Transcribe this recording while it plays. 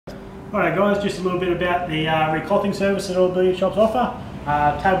Alright guys, just a little bit about the reclothing service that all billiard shops offer.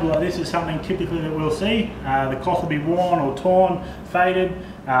 A table like this is something typically that we'll see. The cloth will be worn or torn, faded,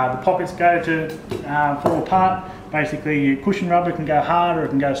 the pockets go to fall apart. Basically your cushion rubber can go hard or it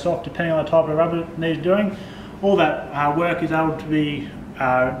can go soft depending on the type of rubber it needs doing. All that work is able to be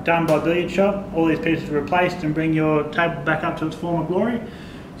done by Billiard Shop. All these pieces are replaced and bring your table back up to its former glory.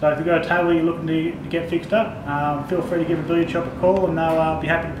 So if you've got a table you're looking to get fixed up, feel free to give a Billiard Shop a call and they'll be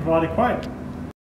happy to provide a quote.